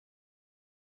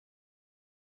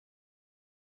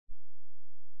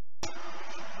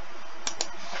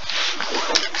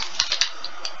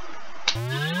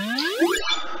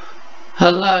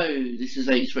Hello, this is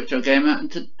H Retro Gamer, and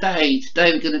today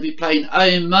we're going to be playing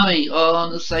ohmummy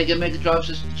on the Sega Mega Drive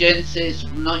Genesis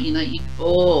from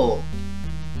 1984.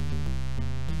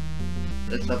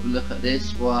 Let's have a look at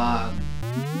this one.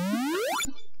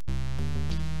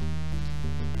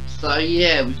 So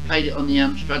yeah, we've played it on the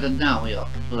Amstrad and now we are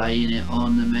playing it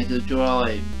on the Mega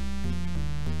Drive.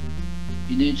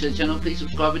 If you're new to the channel, please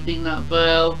subscribe and ding that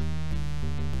bell.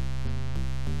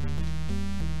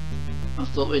 I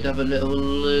thought we'd have a little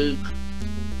look.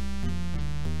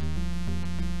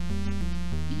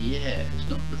 Yeah, it's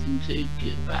not looking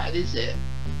too bad, is it?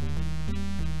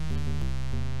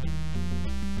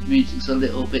 Music's a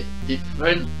little bit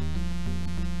different.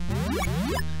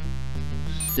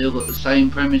 Still got the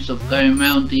same premise of going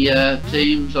around the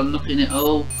teams, unlocking it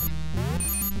all.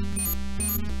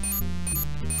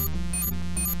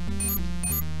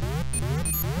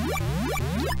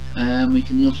 We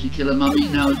can obviously kill a mummy.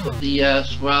 Now we've got the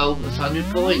scroll that's 100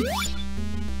 points.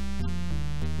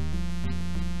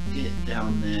 Get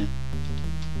down there.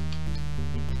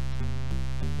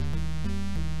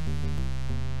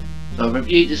 So I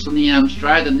reviewed this on the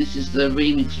Amstrad and this is the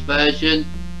remix version.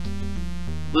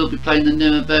 We'll be playing the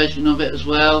newer version of it as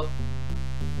well.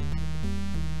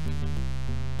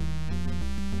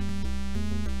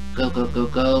 Go go go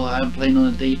go. I am playing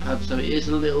on a D-pad so it is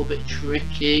a little bit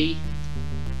tricky.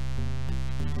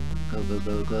 Go go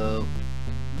go go.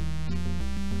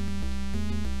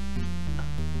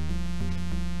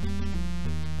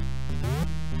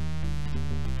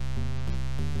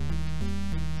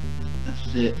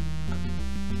 That's it.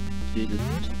 Do the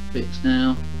top bits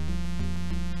now.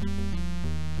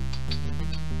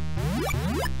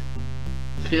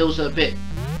 Feels a bit,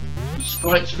 the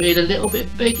sprites feel a little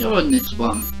bit bigger on this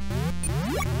one.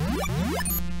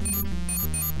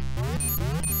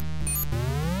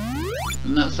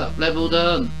 And that's up level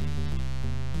done.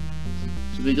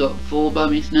 So we got 4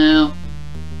 mummies now.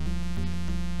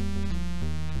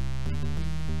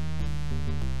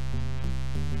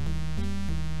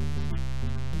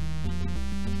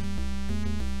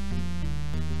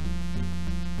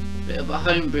 Bit of a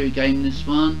homebrew game this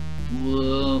one.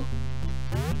 Whoa.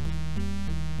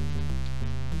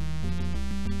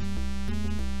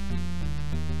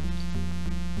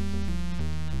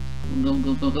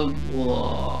 Go.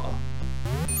 Whoa.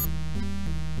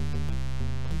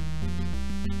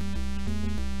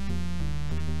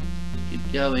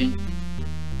 Keep going.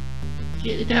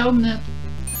 Get it down there.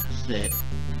 That's it.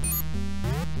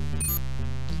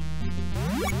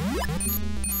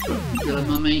 Kill a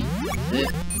mummy. That's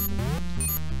it.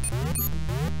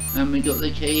 And we got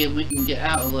the key and we can get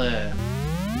out of there.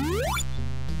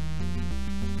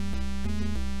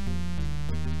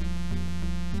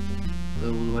 Go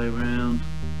all the way around.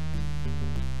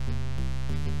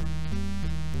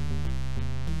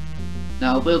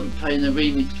 Now we'll be playing the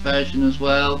remixed version as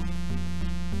well.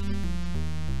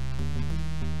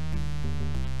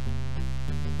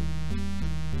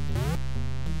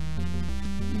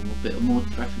 A bit more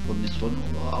traffic on this one.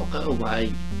 Oh, I'll go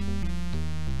away.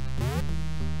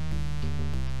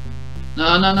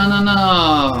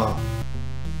 No.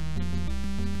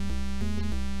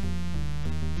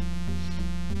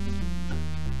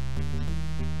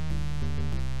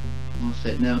 What's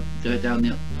it now? Go down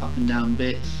the up and down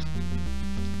bits.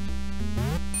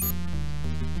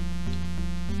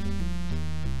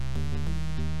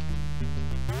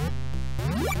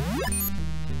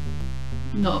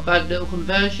 Not a bad little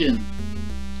conversion.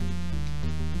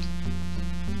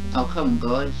 Oh, come on,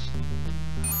 guys.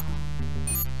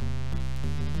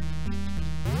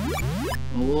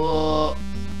 Whoa.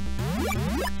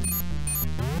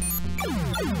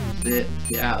 That's it.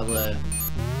 Get out of there.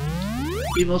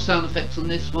 A few more sound effects on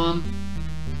this one.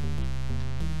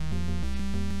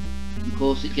 Of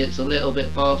course, it gets a little bit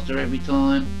faster every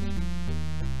time.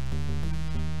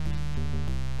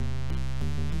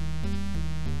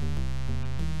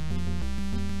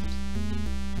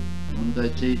 Go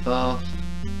too fast.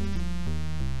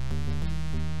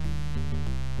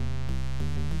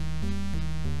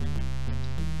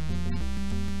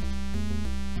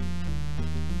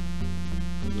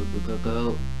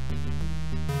 Go.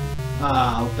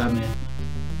 Oh, damn it.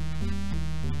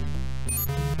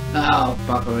 Oh,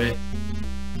 bugger it.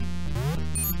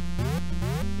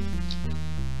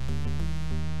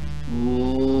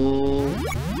 Ooh.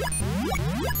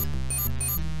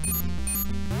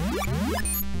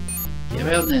 Get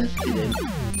around there, kid.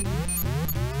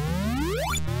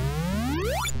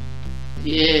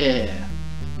 Yeah.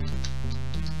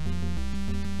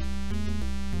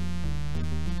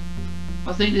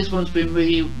 I think this one's been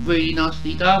really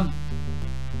nicely done.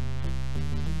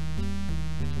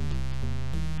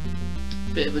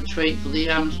 bit of a treat for the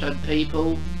Amstrad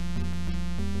people.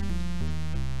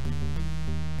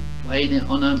 Playing it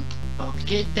on a... Oh,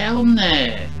 get down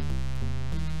there!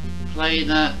 Playing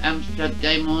that Amstrad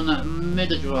game on that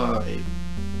Mega Drive.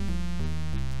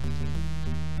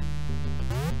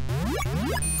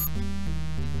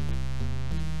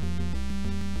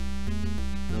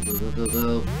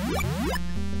 Go.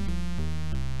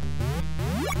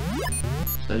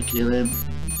 So kill him.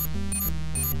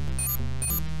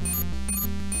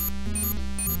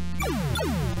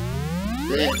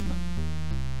 That's it.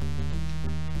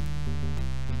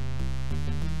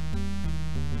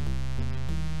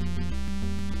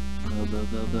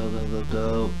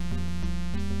 Go.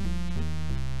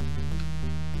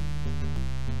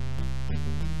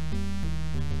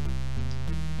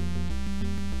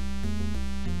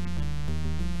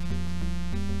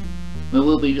 We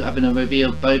will be having a review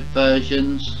of both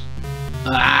versions.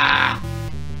 Ah!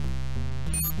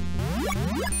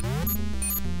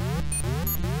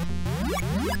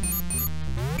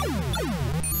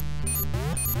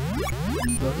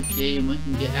 We've got the key and we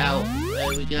can get out. There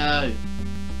we go.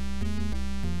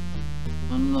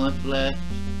 1 life left.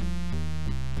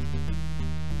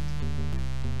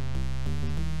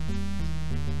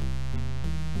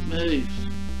 Move.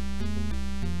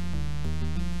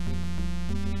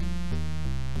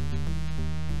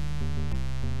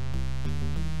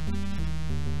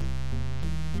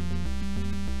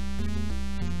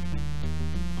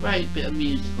 Great bit of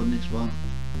music on this one.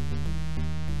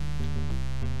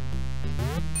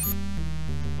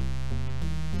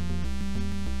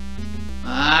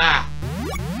 Ah!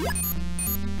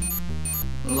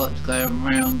 I like to go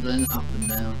around and up and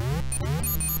down.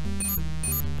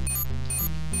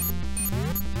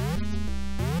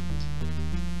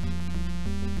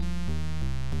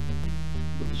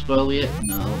 Got the scroll yet?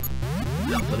 No.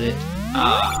 Not got it.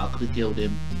 Ah! I could have killed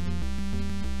him.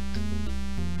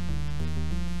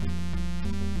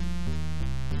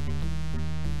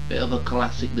 Bit of a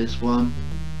classic, this one.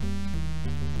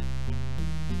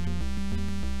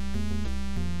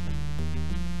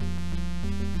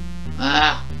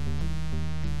 Ah!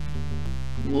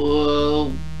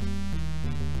 Whoa!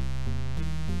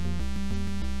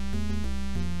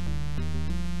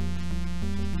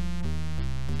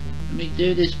 Let me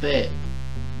do this bit.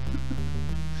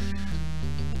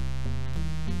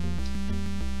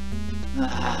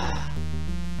 Ah!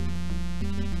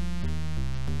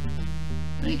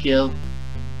 Thank you.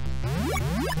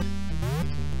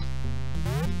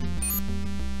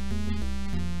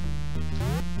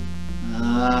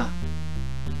 Ah.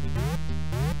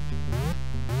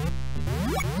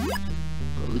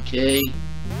 Got the key.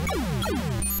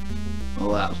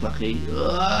 Oh, that was lucky.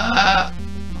 Ah.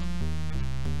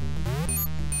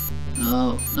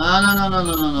 No.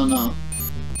 No.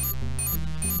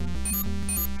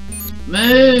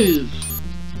 Move!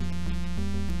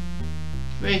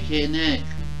 Freaking heck.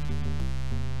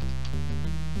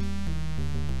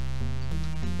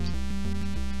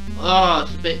 Oh,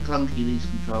 it's a bit clunky, these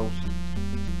controls.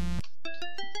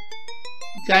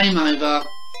 Game over.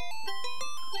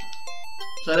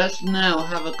 So let's now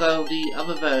have a go at the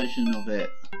other version of it.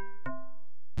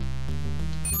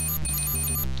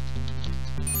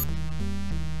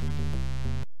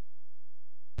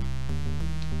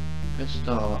 Press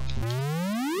start.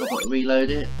 I've got to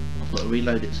reload it.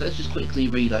 So let's just quickly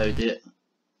reload it.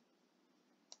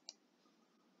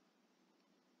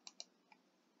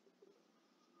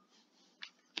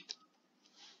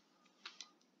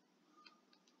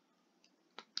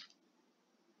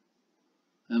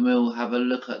 And we'll have a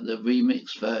look at the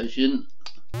remix version.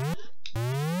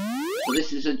 So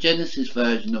this is a Genesis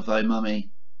version of ohmummy.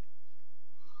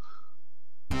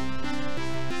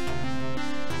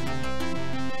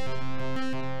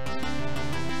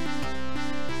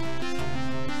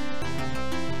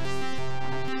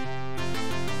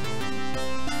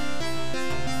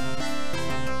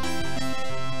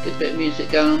 Good bit of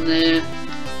music going on there.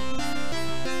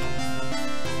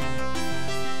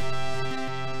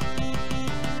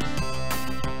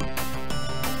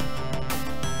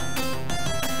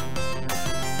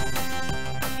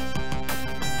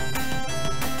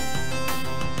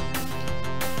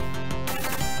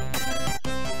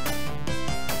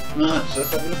 Right, so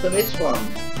let's have a look at this one.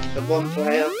 It's a one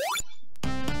player.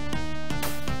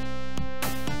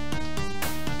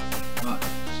 Right,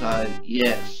 so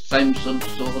yeah, same sort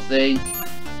of thing.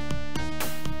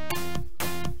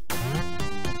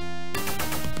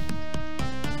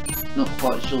 Not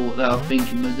quite sure what they were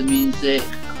thinking with the music.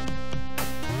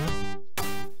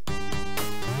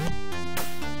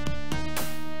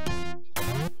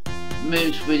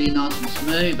 Moves really nice and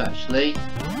smooth actually.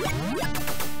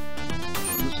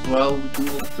 scroll, we can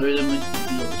walk through them. We've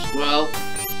got the scroll.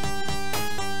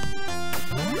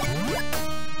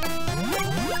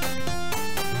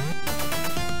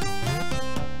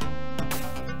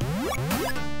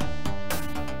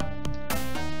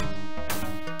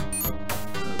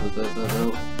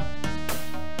 Go.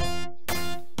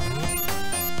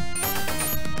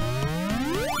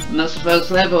 And that's the first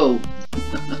level.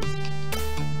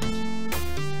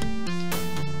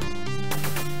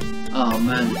 Oh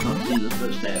man, you can't see the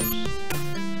footsteps.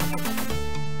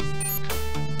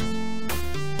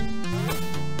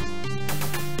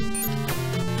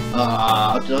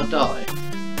 Ah, did I die?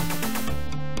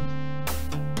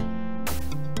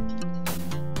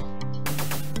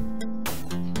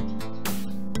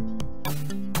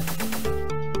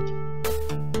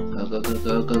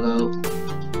 Go.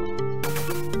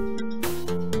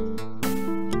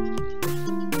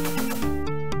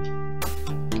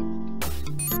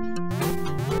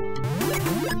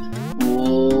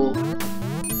 Whoa.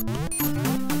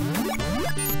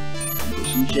 Got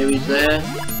some cherries there.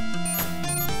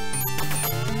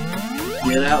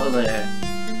 Get out of there.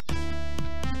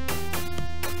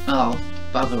 Oh,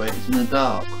 bugger it, it's in the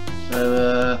dark.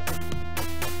 So,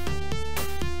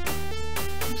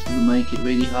 it's gonna make it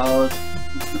really hard.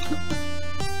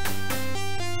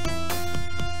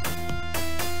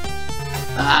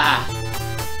 Ah!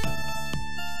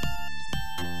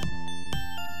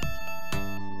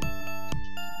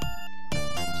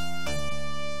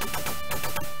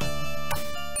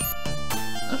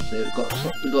 That's it,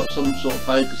 we've got some sort of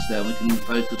focus now we can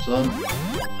focus on.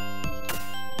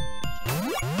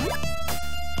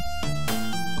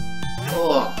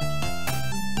 Oh!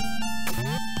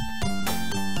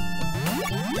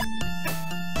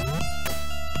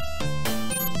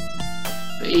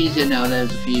 But easier now,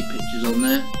 there's a few pictures on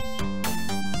there.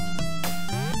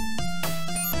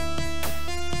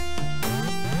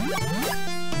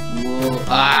 Whoa,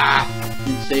 ah!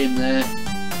 You can see him there.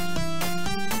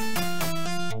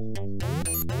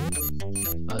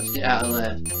 Let's get out of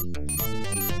there.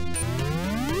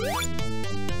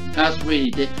 That's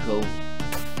really difficult.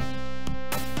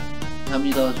 How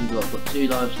many lives have we got? Got 2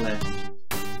 lives left.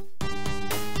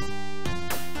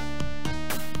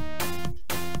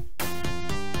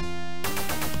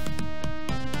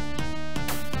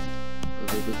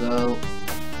 Go.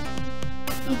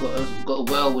 I've got a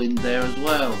whirlwind there as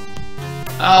well.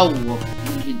 Oh,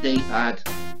 using D-pad.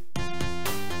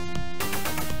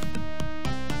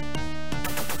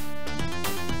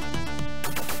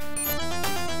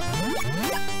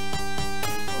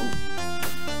 Oh.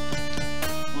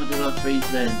 Why did I freeze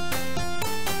then?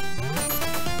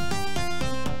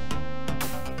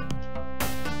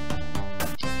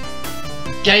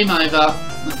 Game over.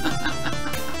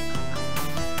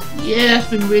 Yeah, it's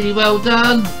been really well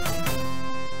done.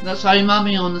 That's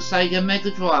HomeBrew on the Sega Mega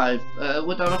Drive.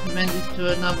 Would I recommend this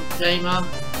to another gamer?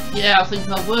 Yeah, I think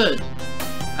I would.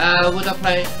 Would I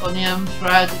play it on the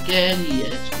Amstrad again?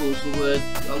 Yes, of course I would.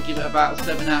 I'll give it about a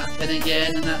 7 out of 10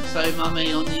 again, and that's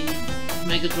HomeBrew on the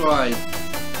Mega Drive.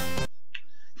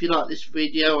 If you like this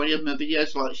video or any of my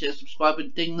videos, like, share, subscribe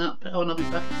and ding that bell, and I'll be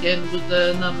back again with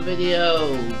another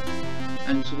video.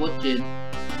 Thanks for watching.